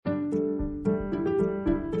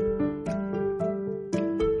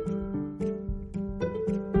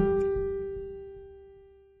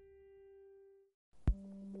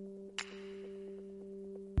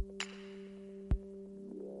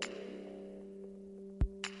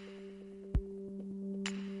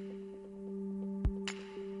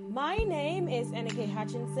My name is Annika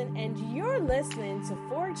Hutchinson, and you're listening to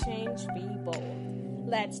For Change Be Bold.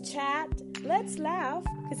 Let's chat, let's laugh,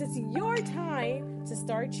 because it's your time to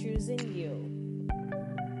start choosing you.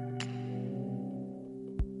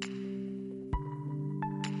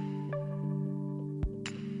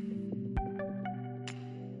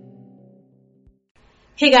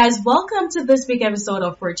 Hey guys, welcome to this week's episode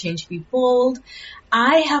of For Change Be Bold.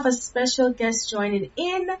 I have a special guest joining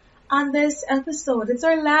in on this episode. It's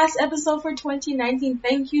our last episode for 2019.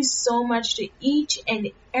 Thank you so much to each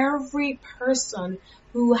and every person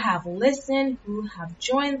who have listened, who have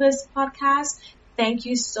joined this podcast. Thank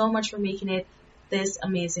you so much for making it this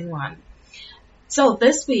amazing one. So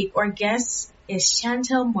this week, our guest is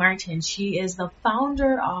Chantel Martin. She is the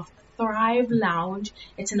founder of Thrive Lounge.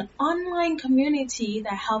 It's an online community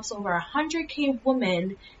that helps over 100K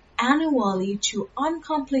women annually to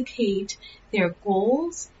uncomplicate their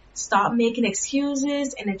goals, stop making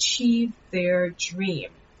excuses, and achieve their dream.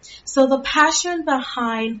 So the passion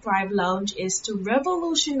behind Thrive Lounge is to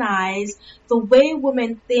revolutionize the way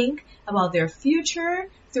women think about their future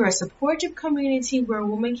through a supportive community where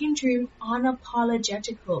women can dream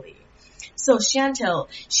unapologetically. So Chantel,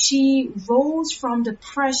 she rose from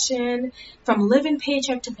depression, from living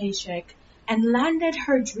paycheck to paycheck, and landed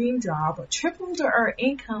her dream job, tripled her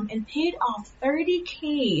income, and paid off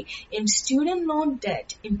 $30K in student loan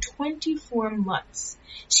debt in 24 months.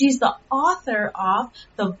 She's the author of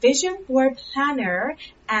The Vision Board Planner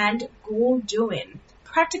and Goal Doing,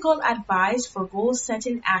 practical advice for goal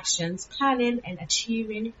setting actions, planning, and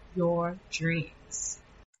achieving your dreams.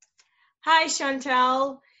 Hi,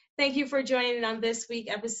 Chantel. Thank you for joining on this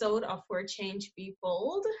week's episode of For Change Be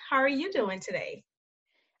Bold. How are you doing today?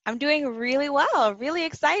 I'm doing really well. Really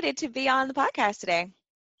excited to be on the podcast today.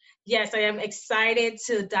 Yes, I am excited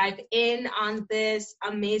to dive in on this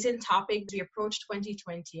amazing topic as we approach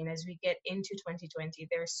 2020 and as we get into 2020.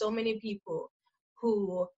 There are so many people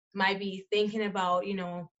who might be thinking about,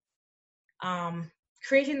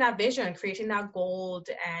 creating that vision, creating that goal,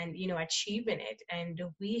 and, achieving it. And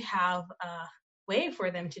we have a way for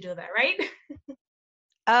them to do that, right?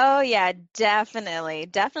 Oh, yeah, definitely.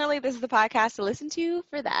 Definitely, this is the podcast to listen to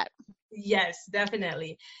for that. Yes,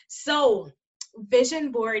 definitely. So,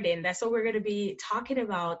 vision boarding, that's what we're going to be talking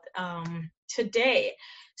about today.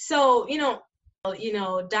 So,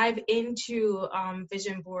 dive into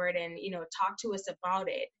vision board and, talk to us about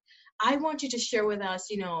it. I want you to share with us,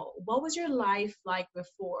 what was your life like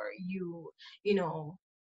before you,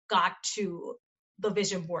 got to the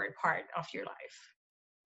vision board part of your life?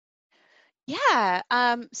 Yeah,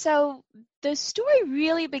 so the story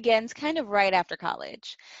really begins kind of right after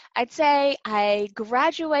college. I'd say I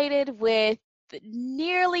graduated with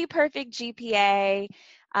nearly perfect GPA.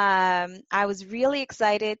 I was really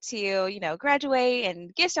excited to, graduate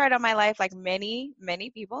and get started on my life like many, many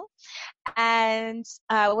people. And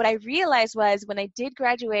what I realized was when I did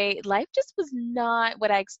graduate, life just was not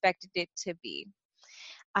what I expected it to be.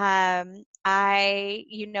 I,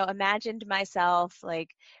 imagined myself like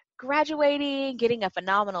graduating, getting a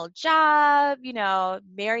phenomenal job,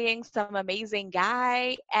 marrying some amazing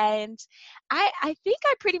guy. And I think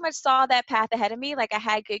I pretty much saw that path ahead of me. Like I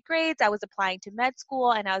had good grades, I was applying to med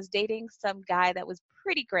school, and I was dating some guy that was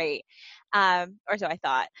pretty great. Or so I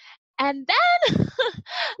thought. And then,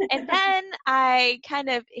 and then I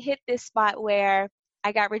kind of hit this spot where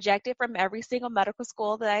I got rejected from every single medical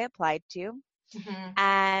school that I applied to. Mm-hmm.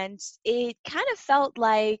 And it kind of felt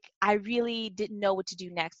like I really didn't know what to do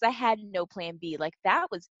next. I had no plan B. Like that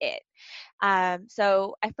was it.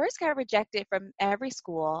 So I first got rejected from every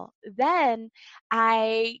school. Then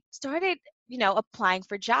I started, applying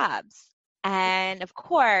for jobs. And of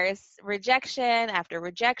course, rejection after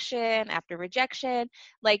rejection after rejection.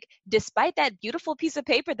 Like, despite that beautiful piece of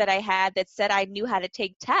paper that I had that said I knew how to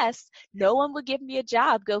take tests, no one would give me a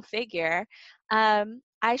job. Go figure.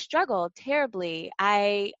 I struggled terribly.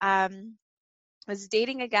 I was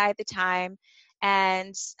dating a guy at the time,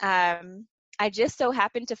 and I just so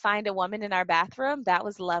happened to find a woman in our bathroom. That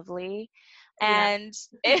was lovely. And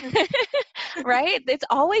right? It's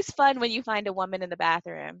always fun when you find a woman in the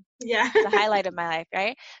bathroom. Yeah. It's the highlight of my life,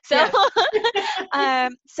 right? So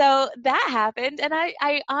so that happened, and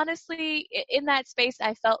I honestly, in that space,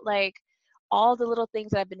 I felt like all the little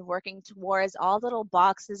things that I've been working towards, all the little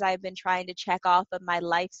boxes I've been trying to check off of my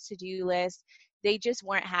life's to-do list, they just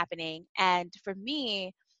weren't happening. And for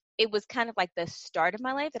me, it was kind of like the start of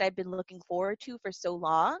my life that I've been looking forward to for so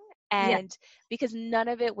long. And because none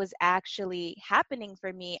of it was actually happening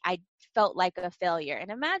for me, I felt like a failure.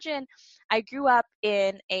 And imagine I grew up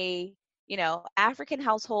in a African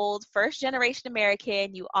household, first generation American,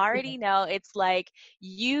 you already know it's like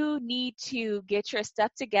you need to get your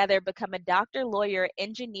stuff together, become a doctor, lawyer,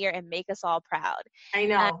 engineer, and make us all proud. I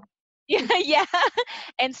know. Yeah, yeah.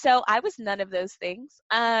 And so I was none of those things.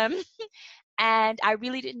 And I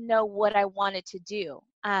really didn't know what I wanted to do.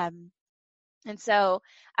 And so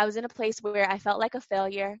I was in a place where I felt like a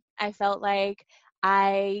failure. I felt like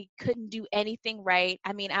I couldn't do anything right.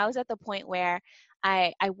 I mean, I was at the point where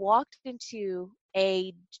I walked into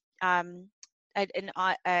um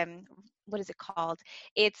what is it called?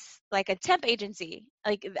 It's like a temp agency.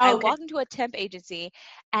 Like I Okay. walked into a temp agency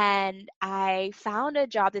and I found a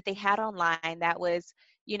job that they had online that was,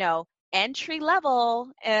 you know, entry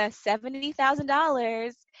level,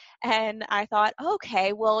 $70,000. And I thought,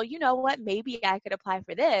 okay, well, you know what? Maybe I could apply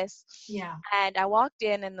for this. Yeah. And I walked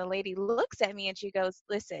in and the lady looks at me and she goes,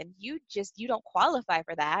 listen, you don't qualify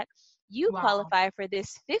for that. You Wow. qualify for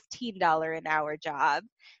this $15 an hour job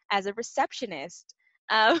as a receptionist.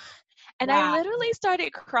 Um, and I Wow. literally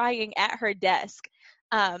started crying at her desk.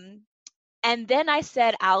 Um, and then I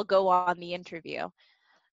said, I'll go on the interview.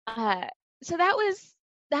 Uh, so that was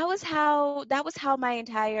how my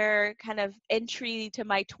entire kind of entry to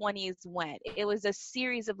my 20s went. It was a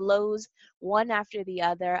series of lows, one after the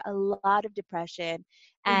other, a lot of depression,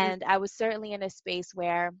 Hmm. and I was certainly in a space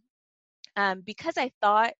where, because I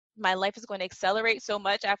thought my life was going to accelerate so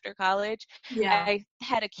much after college, Yeah. I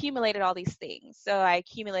had accumulated all these things. So I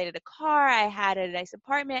accumulated a car, I had a nice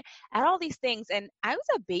apartment, I had all these things, and I was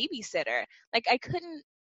a babysitter. Like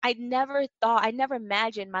I never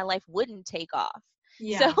imagined my life wouldn't take off.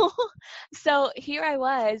 So, Yeah. so here I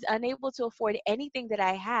was, unable to afford anything that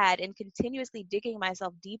I had and continuously digging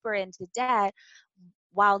myself deeper into debt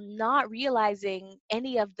while not realizing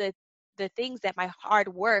any of the things that my hard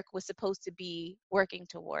work was supposed to be working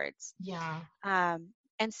towards. Yeah. Um,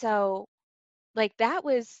 and so like that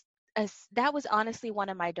was honestly one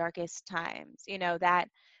of my darkest times, that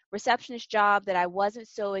receptionist job that I wasn't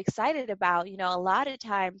so excited about. A lot of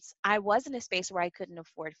times I was in a space where I couldn't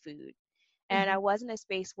afford food, and I Hmm. was in a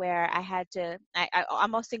space where I had to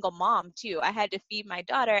I'm a single mom too. I had to feed my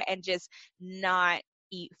daughter and just not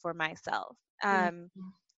eat for myself. Yeah.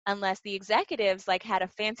 Unless the executives like had a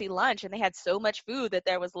fancy lunch and they had so much food that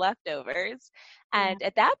there was leftovers. Yeah. And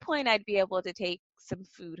at that point I'd be able to take some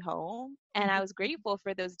food home, and I Mhm. was grateful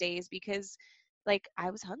for those days because like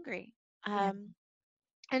I was hungry. Yeah. um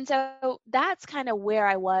and so that's kind of where I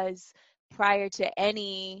was prior to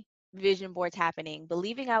any vision boards happening,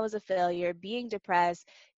 believing I was a failure, being depressed,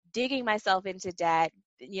 digging myself into debt,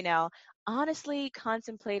 you know, honestly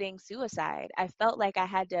contemplating suicide. I felt like I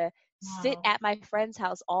had to sit Wow. at my friend's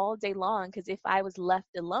house all day long because if I was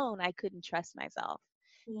left alone, I couldn't trust myself.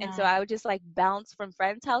 And so Yeah. I would just like bounce from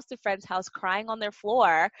friend's house to friend's house crying on their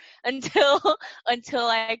floor until until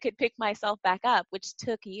I could pick myself back up, which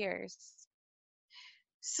took years.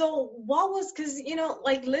 So what was, because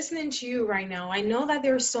like listening to you right now, I know that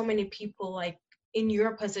there are so many people like in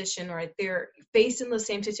your position, or they're facing the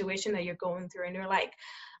same situation that you're going through, and they're like,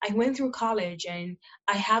 I went through college and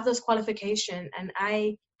I have this qualification and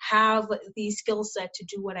I have the skill set to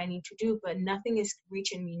do what I need to do, but nothing is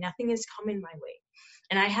reaching me, nothing is coming my way.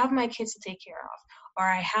 And I have my kids to take care of, or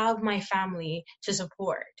I have my family to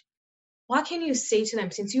support. What can you say to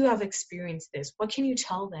them, since you have experienced this? What can you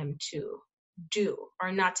tell them to do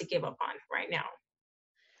or not to give up on right now?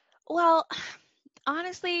 Well,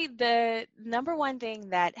 honestly, the number one thing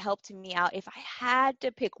that helped me out, if I had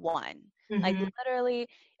to pick one, like Mm-hmm. literally,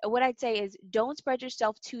 what I'd say is don't spread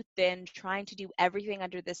yourself too thin trying to do everything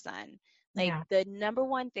under the sun. Like Yeah. the number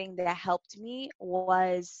one thing that helped me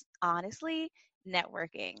was honestly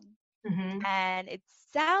networking. Mm-hmm. And it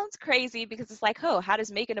sounds crazy because it's like, oh, how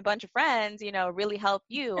does making a bunch of friends, really help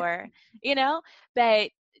you? Or, you know, but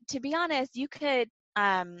to be honest, you could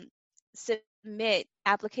submit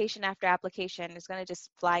application after application. It's going to just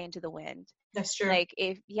fly into the wind. That's true. Like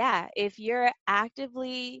if you're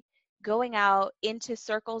actively going out into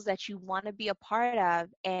circles that you want to be a part of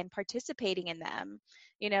and participating in them,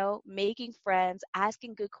 making friends,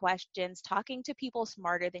 asking good questions, talking to people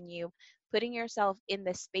smarter than you, putting yourself in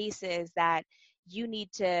the spaces that you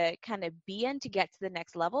need to kind of be in to get to the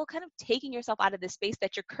next level, kind of taking yourself out of the space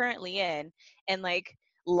that you're currently in and like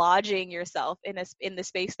lodging yourself in the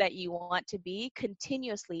space that you want to be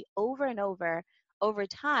continuously over and over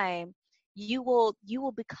time, you will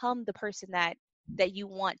become the person that you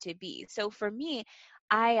want to be. So for me,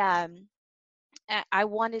 I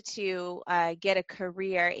wanted to get a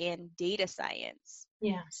career in data science.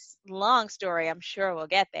 Yes. Long story, I'm sure we'll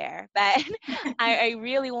get there, but I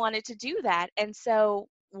really wanted to do that. And so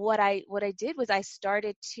what I did was I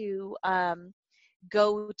started to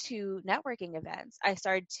go to networking events. I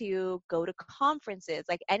started to go to conferences,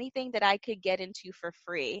 like anything that I could get into for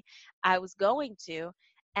free, I was going to.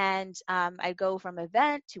 And I go from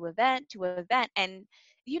event to event to event. And,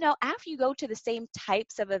 after you go to the same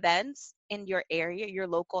types of events in your area, your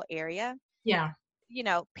local area, Yeah,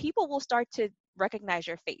 people will start to recognize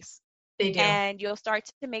your face they do. and you'll start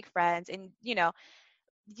to make friends. And,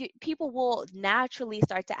 people will naturally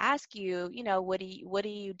start to ask you, what do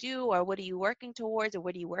you do, or what are you working towards, or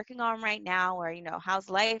what are you working on right now, or how's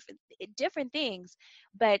life, different things.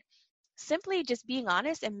 But simply just being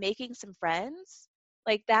honest and making some friends,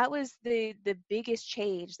 like that was the biggest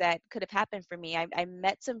change that could have happened for me. I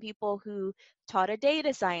met some people who taught a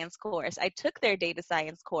data science course. I took their data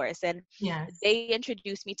science course, and Yes. they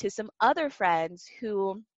introduced me to some other friends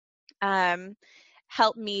who um,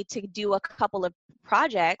 helped me to do a couple of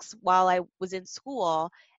projects while I was in school.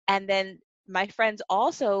 And then my friends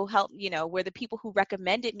also helped, were the people who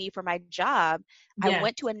recommended me for my job. I Yes.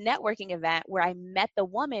 went to a networking event where I met the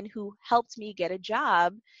woman who helped me get a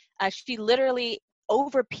job. She literally,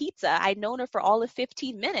 over pizza, I'd known her for all of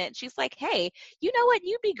 15 minutes. She's like, hey, you know what?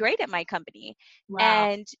 You'd be great at my company. Wow.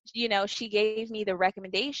 And, she gave me the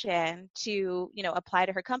recommendation to, apply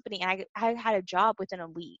to her company. I had a job within a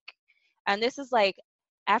week. And this is like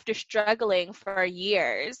after struggling for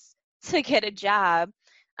years to get a job.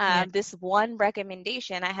 Yeah. This one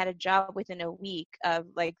recommendation, I had a job within a week of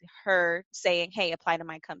like her saying, hey, apply to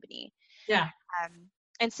my company. Yeah. Um,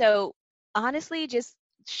 and so honestly, just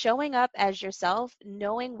showing up as yourself,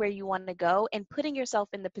 knowing where you want to go, and putting yourself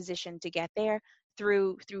in the position to get there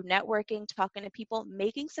through networking, talking to people,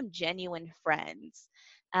 making some genuine friends,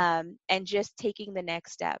 and just taking the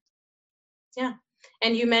next step. Yeah.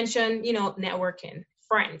 And you mentioned, networking,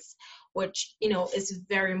 friends, which, is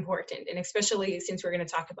very important. And especially since we're going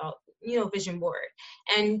to talk about, vision board,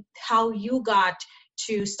 and how you got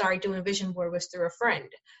to start doing vision board was through a friend.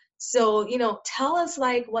 So, tell us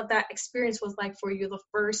like what that experience was like for you the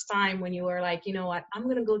first time when you were like, you know what, I'm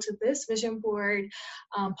going to go to this vision board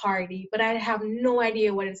party, but I have no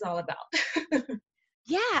idea what it's all about.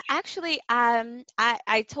 Yeah, actually,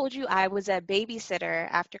 I told you I was a babysitter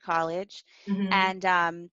after college, Hmm. and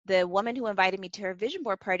the woman who invited me to her vision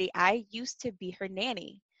board party, I used to be her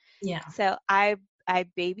nanny. Yeah. So I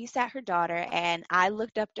babysat her daughter, and I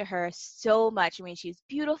looked up to her so much. I mean, she's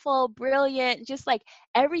beautiful, brilliant, just like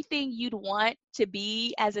everything you'd want to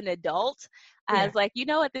be as an adult. I Yeah. was like, you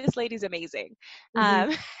know what, this lady's amazing. Hmm. Um,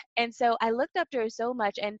 and so I looked up to her so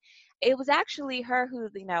much, and it was actually her who,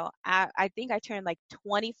 I think I turned like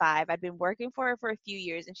 25. I'd been working for her for a few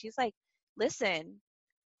years, and she's like, listen,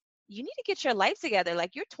 you need to get your life together.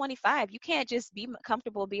 Like, you're 25. You can't just be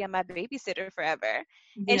comfortable being my babysitter forever.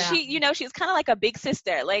 And Yeah. she, she's kind of like a big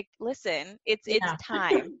sister. Like, listen, it's Yeah.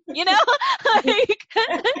 time, like,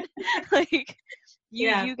 like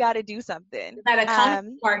Yeah. you got to do something. That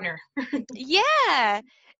accountable partner. Yeah,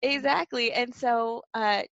 exactly. And so,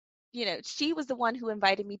 she was the one who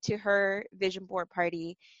invited me to her vision board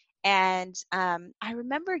party. And I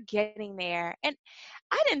remember getting there, and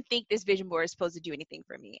I didn't think this vision board was supposed to do anything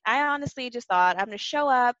for me. I honestly just thought I'm going to show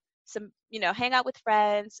up, hang out with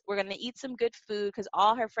friends. We're going to eat some good food because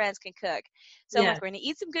all her friends can cook. So we're Yes. going to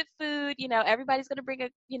eat some good food. Everybody's going to bring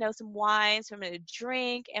some wine, so I'm going to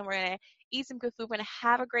drink, and we're going to eat some good food. We're going to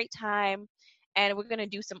have a great time, and we're going to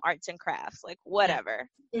do some arts and crafts, like Yeah. whatever.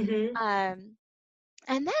 Hmm. Um,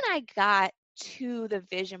 and then I got to the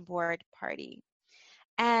vision board party,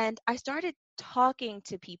 and I started talking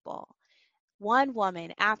to people, one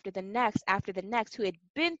woman after the next, who had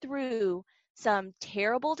been through some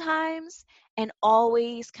terrible times and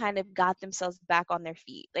always kind of got themselves back on their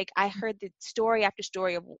feet. Like, I heard the story after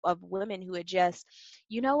story of women who had just,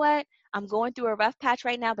 you know what, I'm going through a rough patch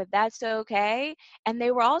right now, but that's okay. And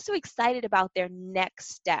they were also excited about their next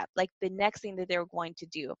step, like the next thing that they were going to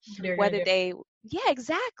do. They're gonna Whether do. yeah,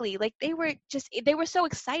 exactly. Like, they were so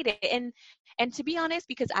excited. And to be honest,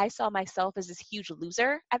 because I saw myself as this huge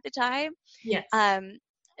loser at the time, Yes. um,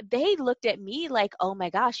 they looked at me like, oh my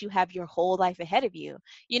gosh, you have your whole life ahead of you.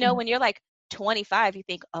 Mhm. When you're like 25, you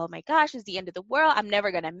think, oh my gosh, it's the end of the world. I'm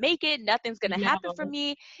never going to make it. Nothing's going to happen for No.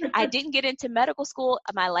 me. I didn't get into medical school.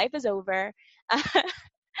 My life is over.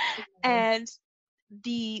 And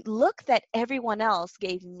the look that everyone else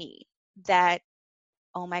gave me, that,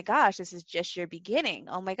 oh my gosh, this is just your beginning.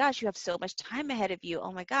 Oh my gosh, you have so much time ahead of you.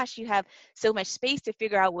 Oh my gosh, you have so much space to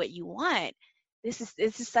figure out what you want. this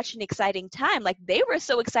is such an exciting time. Like, they were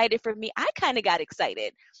so excited for me, I kind of got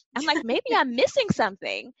excited. I'm like, maybe I'm missing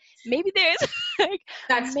something. Maybe there's like,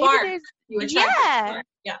 That maybe spark. there's, You attract that yeah. spark.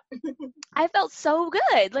 Yeah. I felt so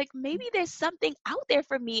good. Like, maybe there's something out there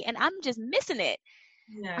for me and I'm just missing it.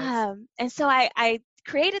 Yes. And so I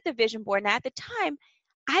created the vision board. And at the time,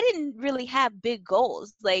 I didn't really have big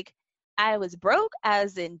goals. Like, I was broke, I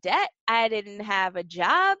was in debt, I didn't have a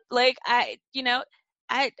job. Like, I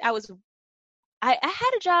had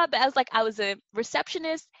a job as like, I was a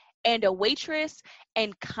receptionist and a waitress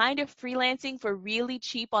and kind of freelancing for really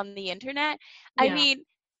cheap on the internet. I Yeah. mean,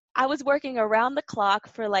 I was working around the clock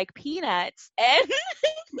for like peanuts, and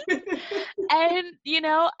and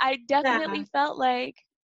I definitely Yeah. felt like,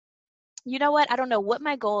 you know what, I don't know what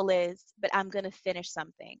my goal is, but I'm going to finish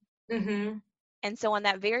something. Mm-hmm. And so on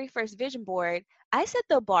that very first vision board, I set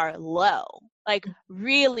the bar low, like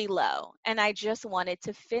really low, and I just wanted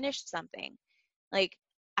to finish something. Like,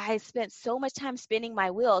 I spent so much time spinning my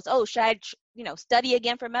wheels. Oh, should I, study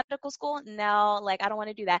again for medical school? No, like, I don't want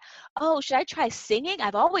to do that. Oh, should I try singing?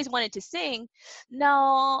 I've always wanted to sing.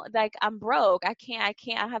 No, like, I'm broke. I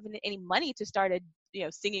don't have any money to start a,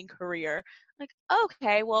 singing career. Like,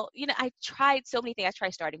 okay, well, I tried so many things. I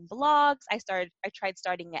tried starting blogs. I tried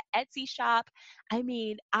starting an Etsy shop. I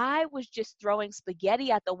mean, I was just throwing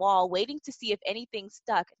spaghetti at the wall, waiting to see if anything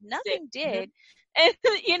stuck. Nothing Mm-hmm. did. And,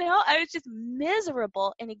 I was just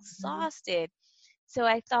miserable and exhausted. So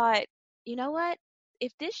I thought, you know what?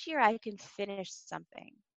 If this year I can finish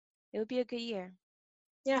something, it would be a good year.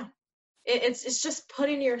 Yeah. It's just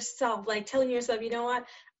putting yourself, like telling yourself, you know what,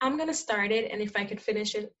 I'm gonna start it, and if I could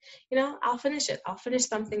finish it, I'll finish it. I'll finish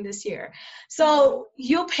something this year. So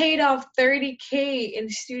you paid off $30,000 in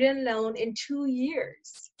student loan in 2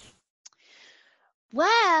 years.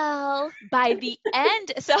 Well, by the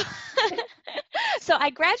end, so so I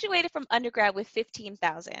graduated from undergrad with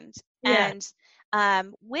 15,000, Yeah.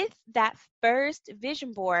 and with that first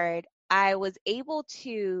vision board, I was able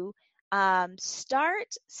to start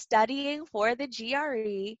studying for the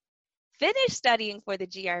GRE, finish studying for the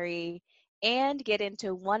GRE, and get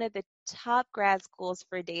into one of the top grad schools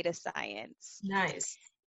for data science. Nice.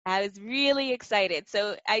 I was really excited.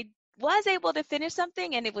 So I was able to finish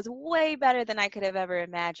something, and it was way better than I could have ever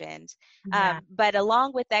imagined. Yeah. But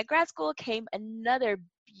along with that grad school came another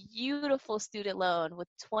beautiful student loan with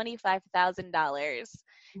 $25,000.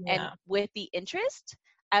 And Yeah. with the interest,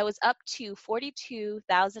 I was up to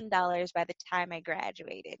 $42,000 by the time I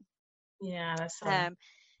graduated. Yeah, that's so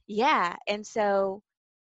Yeah. And so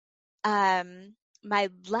my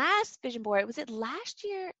last vision board, was it last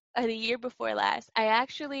year or the year before last? I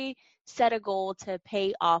actually set a goal to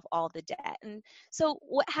pay off all the debt. And so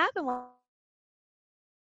what happened was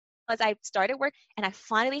I started work and I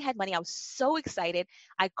finally had money. I was so excited.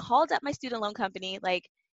 I called up my student loan company, like,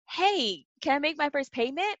 hey, can I make my first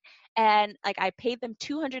payment? And like, I paid them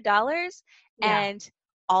 $200, yeah. and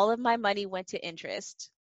all of my money went to interest.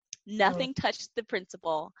 Oh. Nothing touched the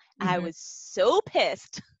principal. I Mhm. was so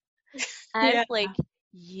pissed. I was Yeah. like,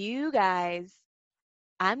 you guys,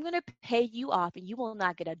 I'm going to pay you off and you will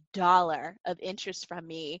not get $1 of interest from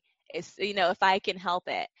me, if I can help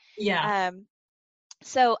it. Yeah.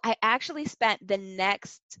 So I actually spent the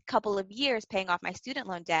next couple of years paying off my student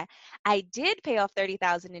loan debt. I did pay off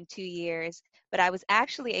 $30,000 in 2 years, but I was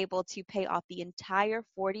actually able to pay off the entire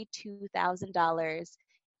 $42,000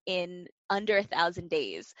 in under 1,000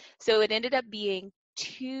 days. So it ended up being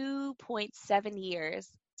 2.7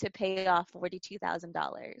 years to pay off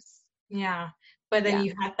 $42,000. Yeah. But then Yeah.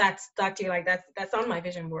 you had that stuck to you, like, that's on my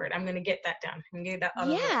vision board. I'm gonna get that done. I'm gonna get that out of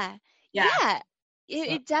the way. Yeah. Yeah. Yeah.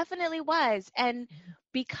 So, It definitely was. And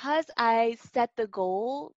because I set the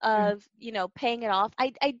goal mhm. of, paying it off,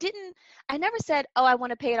 I never said, oh, I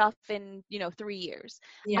want to pay it off in, 3 years.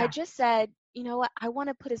 I Yeah. just said, you know what, I want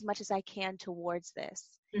to put as much as I can towards this.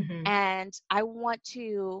 Mhm. And I want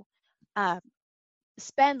to uh,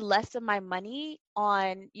 spend less of my money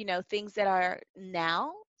on, things that are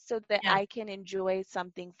now, so that Yeah. I can enjoy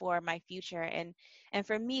something for my future. And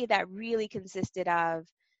for me, that really consisted of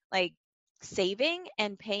like saving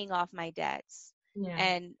and paying off my debts. Yeah.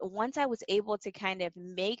 And once I was able to kind of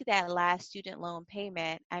make that last student loan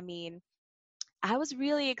payment, I mean, I was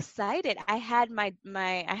really excited. I had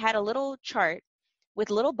I had a little chart with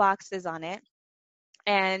little boxes on it,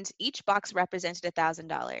 and each box represented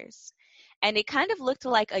 $1,000, and it kind of looked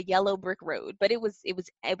like a yellow brick road, but it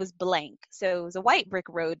was blank. So it was a white brick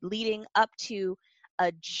road leading up to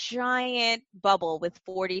a giant bubble with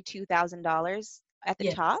 $42,000 at the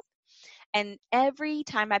Yes. top. And every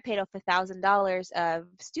time I paid off $1,000 of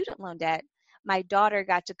student loan debt, my daughter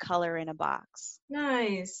got to color in a box.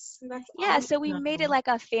 Nice. That's Yeah, so we made it awesome. like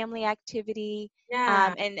a family activity.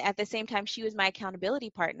 Yeah. And at the same time, she was my accountability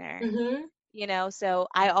partner. Mm-hmm. So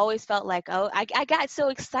I always felt like, oh, I got so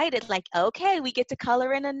excited, like, okay, we get to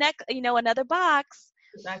color in another box.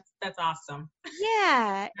 That's awesome.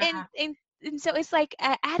 Yeah, and Yeah. and and so it's like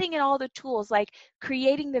adding in all the tools, like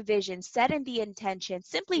creating the vision, setting the intention,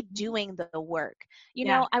 simply Mhm. doing the work.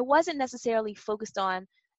 Yeah, I wasn't necessarily focused on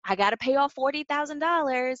I got to pay off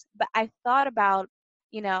 $40,000, but I thought about,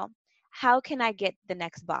 you know, how can I get the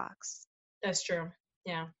next box? that's true.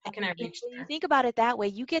 Yeah. How can I And reach when you there? think about it that way,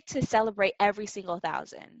 you get to celebrate every single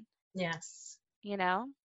thousand. Yes. You know.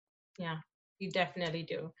 Yeah, you definitely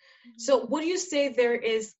do. Mhm. So would you say there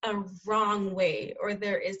is a wrong way or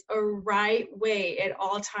there is a right way at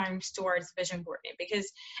all times towards vision boarding?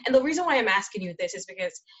 And the reason why I'm asking you this is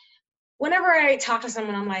because whenever I talk to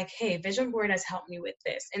someone, I'm like, hey, vision board has helped me with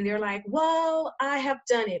this. And they're like, well, I have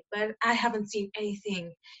done it, but I haven't seen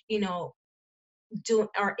anything, you know,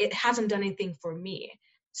 or it hasn't done anything for me.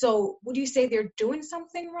 So would you say they're doing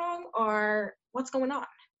something wrong or what's going on?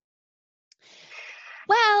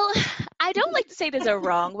 Well, I don't like to say there's a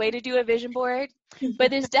wrong way to do a vision board, but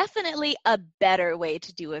there's definitely a better way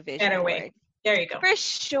to do a vision Better way. board. There you go. For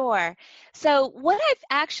sure. So, what I've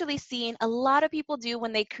actually seen a lot of people do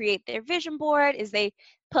when they create their vision board is they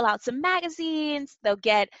pull out some magazines, they'll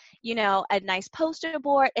get, a nice poster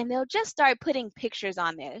board, and they'll just start putting pictures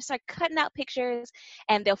on there. They start cutting out pictures,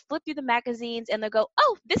 and they'll flip through the magazines and they'll go,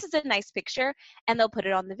 oh, this is a nice picture, and they'll put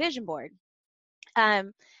it on the vision board.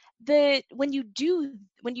 Um, when you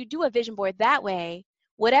do a vision board that way,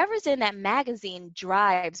 whatever's in that magazine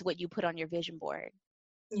drives what you put on your vision board.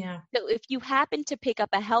 Yeah. So if you happen to pick up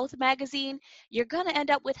a health magazine, you're going to end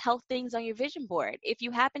up with health things on your vision board. If you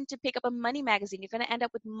happen to pick up a money magazine, you're going to end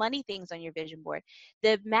up with money things on your vision board.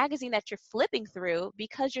 The magazine that you're flipping through,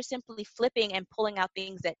 because you're simply flipping and pulling out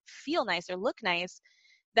things that feel nice or look nice,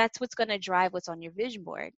 that's what's going to drive what's on your vision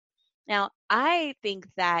board. Now, I think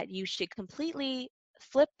that you should completely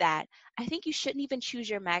flip that. I think you shouldn't even choose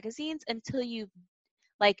your magazines until you've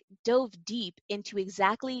dove deep into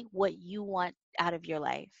exactly what you want out of your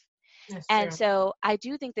life. That's And true. so I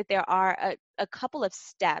do think that there are a couple of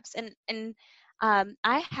steps. And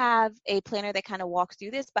I have a planner that kind of walks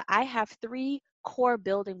through this, but I have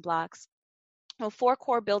four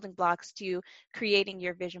core building blocks to creating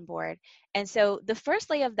your vision board. And so the first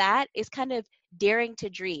layer of that is kind of daring to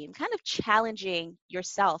dream, kind of challenging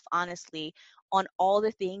yourself, honestly, on all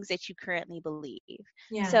the things that you currently believe.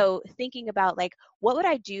 Yeah. So thinking about what would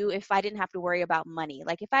I do if I didn't have to worry about money?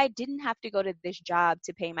 Like if I didn't have to go to this job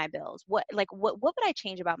to pay my bills, what would I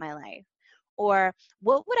change about my life? Or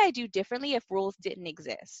what would I do differently if rules didn't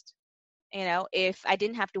exist? If I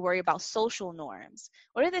didn't have to worry about social norms,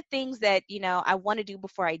 what are the things that, I want to do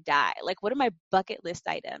before I die? Like, what are my bucket list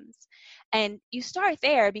items? And you start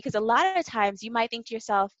there because a lot of times you might think to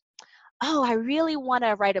yourself, oh, I really want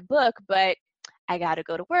to write a book, but I got to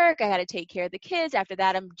go to work. I got to take care of the kids. After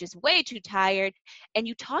that, I'm just way too tired. And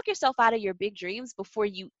you talk yourself out of your big dreams before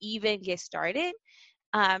you even get started.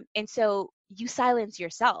 And so you silence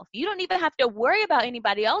yourself. You don't even have to worry about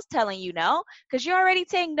anybody else telling you no, because you're already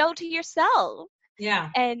saying no to yourself. Yeah.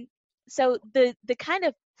 And so the kind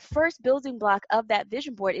of first building block of that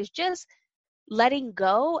vision board is just letting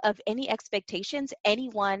go of any expectations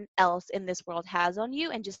anyone else in this world has on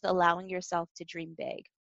you and just allowing yourself to dream big.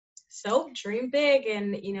 So dream big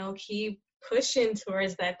and, keep pushing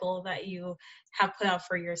towards that goal that you have put out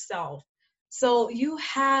for yourself. So you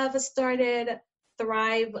have started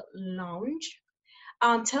Thrive Lounge.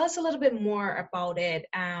 Tell us a little bit more about it.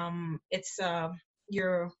 It's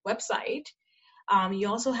your website. You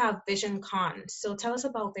also have Vision Con. So tell us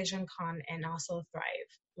about Vision Con and also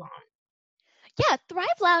Thrive Lounge. Yeah,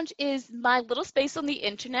 Thrive Lounge is my little space on the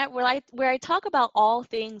internet where I talk about all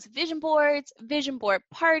things vision boards, vision board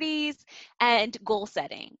parties, and goal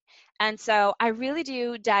setting. And so I really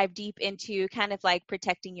do dive deep into kind of like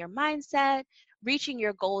protecting your mindset, reaching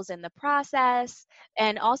your goals in the process,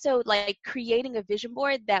 and also like creating a vision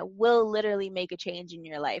board that will literally make a change in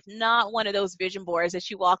your life. Not one of those vision boards that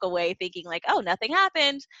you walk away thinking like, oh, nothing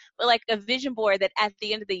happened, but like a vision board that at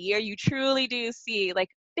the end of the year you truly do see like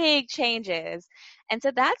big changes. And so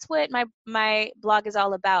that's what my blog is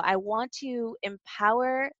all about. I want to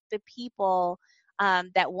empower the people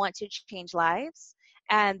that want to change lives.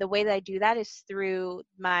 And the way that I do that is through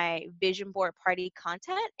my vision board party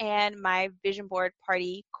content and my vision board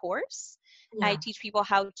party course. I Yeah. teach people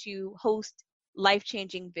how to host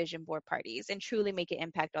life-changing vision board parties and truly make an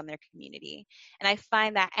impact on their community. And I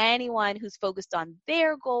find that anyone who's focused on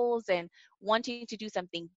their goals and wanting to do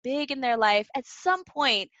something big in their life, at some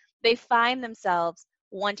point they find themselves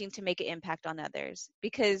wanting to make an impact on others,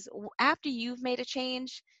 because after you've made a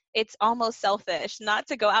change, it's almost selfish not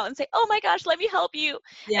to go out and say, oh my gosh, let me help you.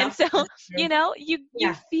 Yeah. And so, you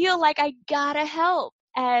feel like I gotta help.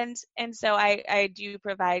 And so I do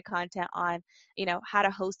provide content on, how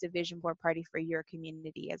to host a vision board party for your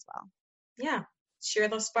community as well. Yeah. Share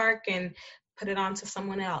the spark and put it on to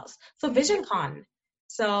someone else. So VisionCon.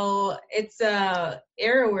 So it's a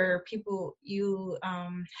area where you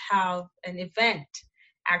have an event.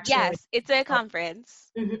 Actually. Yes, it's a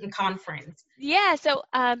conference. Conference. Yeah, so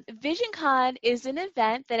VisionCon is an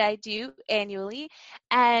event that I do annually,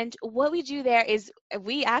 and what we do there is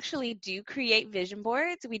we actually do create vision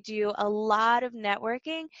boards. We do a lot of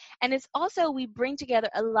networking, and it's also we bring together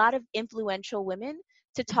a lot of influential women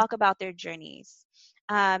to talk about their journeys.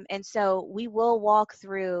 And so we will walk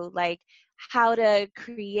through like how to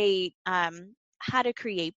create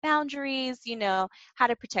boundaries, how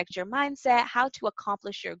to protect your mindset, how to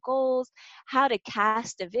accomplish your goals, how to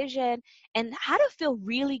cast a vision, and how to feel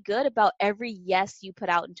really good about every yes you put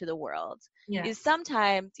out into the world. Yes. Is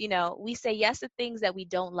sometimes, we say yes to things that we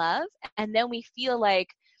don't love, and then we feel like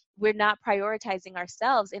we're not prioritizing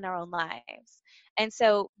ourselves in our own lives. And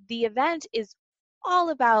so the event is all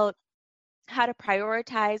about how to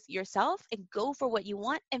prioritize yourself and go for what you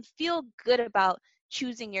want and feel good about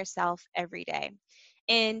choosing yourself every day.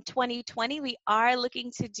 In 2020, we are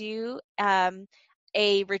looking to do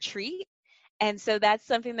a retreat. And so that's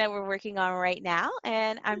something that we're working on right now.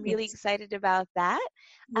 And I'm really excited about that.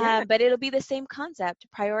 Yeah. But it'll be the same concept,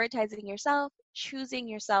 prioritizing yourself, choosing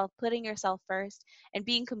yourself, putting yourself first, and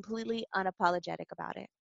being completely unapologetic about it.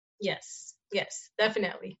 Yes,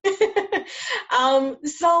 definitely.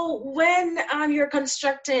 So when you're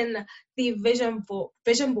constructing the vision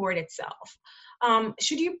board itself,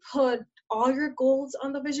 should you put all your goals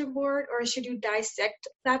on the vision board, or should you dissect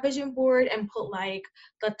that vision board and put like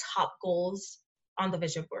the top goals on the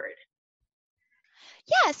vision board?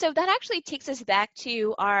 Yeah, so that actually takes us back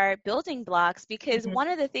to our building blocks, because one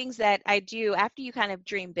of the things that I do after you kind of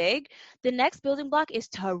dream big, the next building block is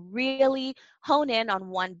to really hone in on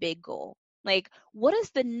one big goal. Like, what is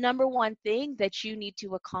the number one thing that you need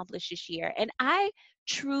to accomplish this year? And I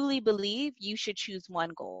truly believe you should choose one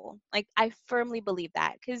goal. Like, I firmly believe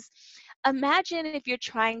that, because imagine if you're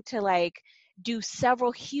trying to like do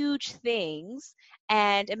several huge things,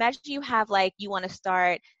 and imagine you have like, you want to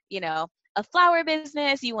start, a flower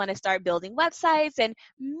business, you want to start building websites, and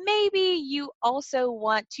maybe you also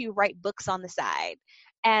want to write books on the side.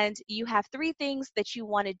 And you have three things that you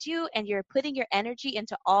want to do, and you're putting your energy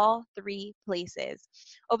into all three places.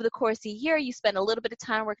 Over the course of a year, you spend a little bit of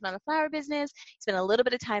time working on the flower business, you spend a little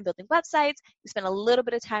bit of time building websites, you spend a little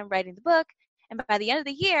bit of time writing the book, and by the end of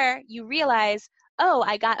the year, you realize, oh,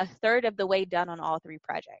 I got a third of the way done on all three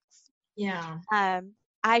projects. Yeah.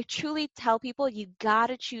 I truly tell people you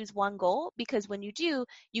gotta choose one goal, because when you do,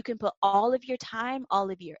 you can put all of your time,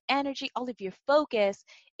 all of your energy, all of your focus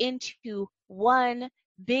into one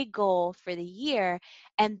big goal for the year.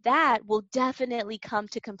 And that will definitely come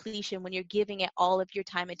to completion when you're giving it all of your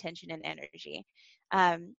time, attention, and energy.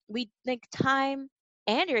 We think time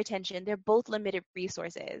and your attention, they're both limited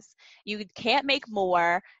resources. You can't make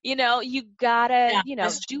more, you gotta,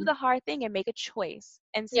 do the hard thing and make a choice.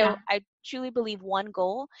 And so I truly believe one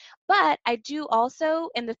goal, but I do also,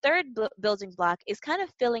 in the third building block is kind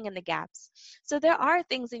of filling in the gaps. So there are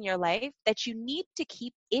things in your life that you need to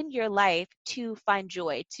keep in your life to find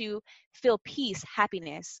joy, to feel peace,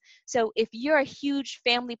 happiness. So if you're a huge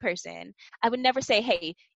family person, I would never say,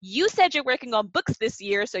 hey, you said you're working on books this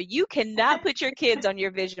year, so you cannot put your kids on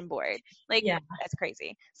your vision board. Like, that's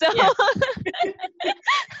crazy. So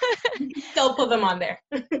still put them on there.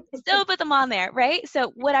 Still put them on there, right?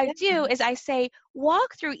 So what I do is I say,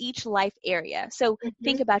 walk through each life area. So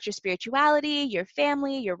think about your spirituality, your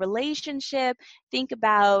family, your relationship, think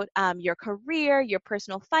about your career, your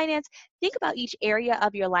personal finance, think about each area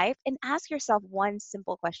of your life and ask yourself one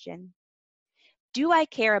simple question. Do I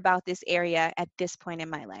care about this area at this point in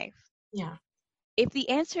my life? Yeah. If the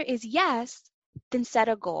answer is yes, then set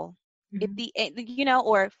a goal. If the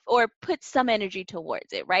or put some energy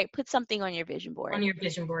towards it, right? Put something on your vision board. On your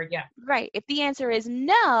vision board, yeah. Right. If the answer is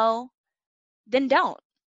no, then don't.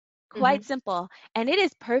 Quite simple. And it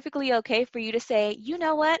is perfectly okay for you to say, you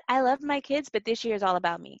know what? I love my kids, but this year is all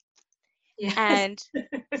about me. Yeah. And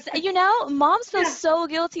moms feel so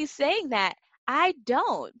guilty saying that. I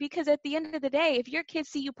don't, because at the end of the day, if your kids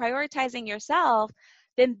see you prioritizing yourself,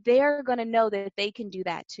 then they're going to know that they can do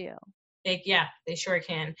that too. They sure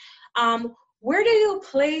can. Where do you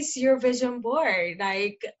place your vision board?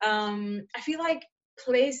 Like, I feel like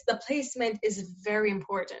the placement is very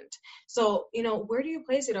important. So, where do you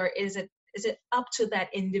place it, or is it up to that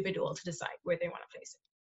individual to decide where they want to place it?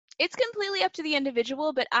 It's completely up to the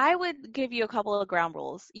individual, but I would give you a couple of ground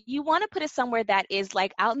rules. You want to put it somewhere that is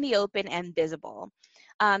like out in the open and visible.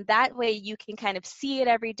 That way you can kind of see it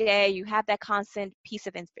every day. You have that constant piece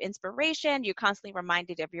of inspiration. You're constantly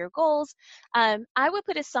reminded of your goals. I would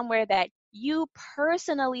put it somewhere that you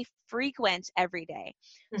personally frequent every day.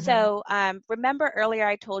 Mm-hmm. So remember earlier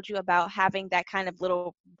I told you about having that kind of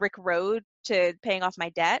little brick road to paying off my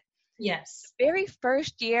debt? Yes. The very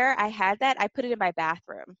first year I had that, I put it in my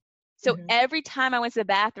bathroom. So every time I went to the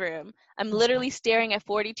bathroom, I'm literally staring at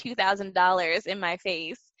 $42,000 in my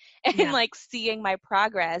face and like seeing my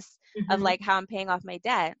progress of like how I'm paying off my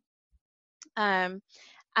debt. I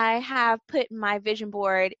have put my vision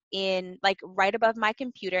board in like right above my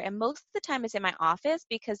computer, and most of the time it's in my office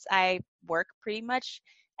because I work pretty much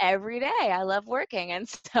every day. I love working, and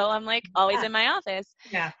so I'm like always in my office.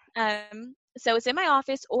 Yeah. So it's in my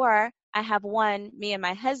office, or I have me and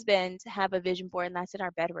my husband have a vision board, and that's in our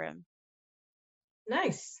bedroom.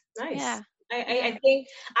 Nice. Yeah. I think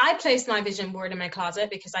I placed my vision board in my closet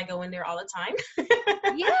because I go in there all the time.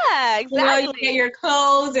 Yeah, exactly. You get your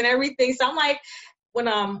clothes and everything. So I'm like, when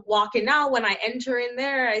I'm walking out, when I enter in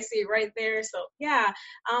there, I see it right there. So yeah,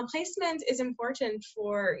 placement is important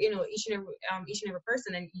for each and every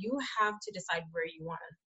person, and you have to decide where you want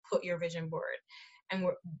to put your vision board and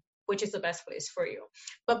which is the best place for you.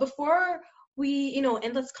 But before we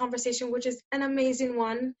end this conversation, which is an amazing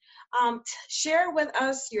one, share with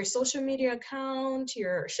us your social media account,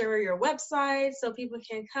 share your website, so people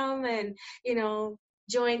can come and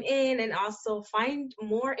join in and also find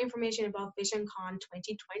more information about VisionCon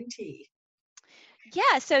 2020.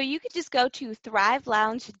 Yeah, so you could just go to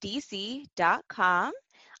thriveloungedc.com,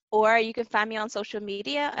 or you can find me on social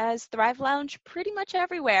media as Thrive Lounge pretty much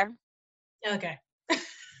everywhere. Okay.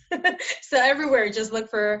 So everywhere, just look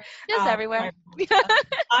for everywhere.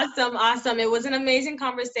 Awesome. It was an amazing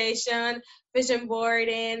conversation. Vision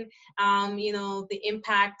boarding, the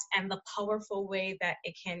impact and the powerful way that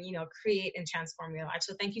it can, create and transform your life.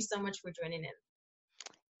 So thank you so much for joining in.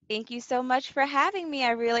 Thank you so much for having me.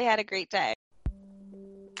 I really had a great day.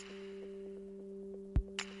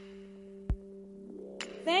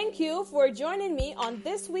 Thank you for joining me on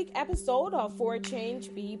this week's episode of For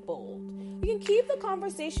Change Be Bold. You can keep the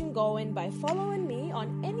conversation going by following me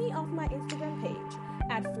on any of my Instagram page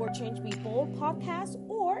at For Change Be Bold Podcast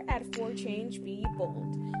or at For Change Be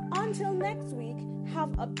Bold. Until next week,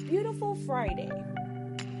 have a beautiful Friday.